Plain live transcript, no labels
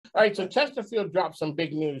All right, so Chesterfield dropped some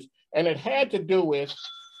big news, and it had to do with.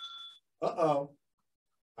 I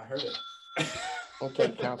heard it.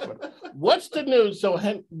 Okay, counselor. What's the news?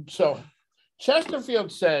 So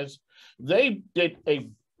Chesterfield says they did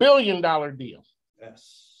 $1 billion deal.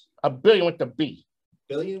 Yes. $1 billion with the B.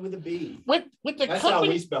 Billion with a B. With the that's company,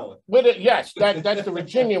 how we spell it. With it, yes, that's the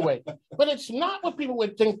Virginia way. But it's not what people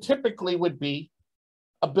would think typically would be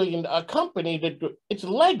 $1 billion. A company it's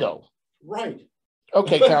Lego. Right.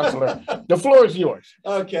 Okay, counselor. The floor is yours.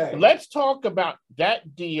 Okay. Let's talk about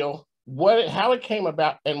that deal, how it came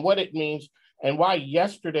about, and what it means, and why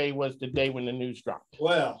yesterday was the day when the news dropped.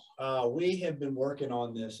 Well, we have been working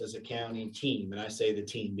on this as a county team, and I say the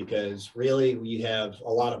team because really we have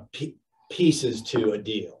a lot of pieces to a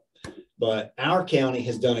deal. But our county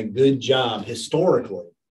has done a good job historically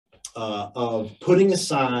of putting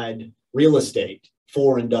aside real estate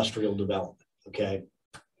for industrial development, okay?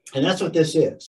 And that's what this is.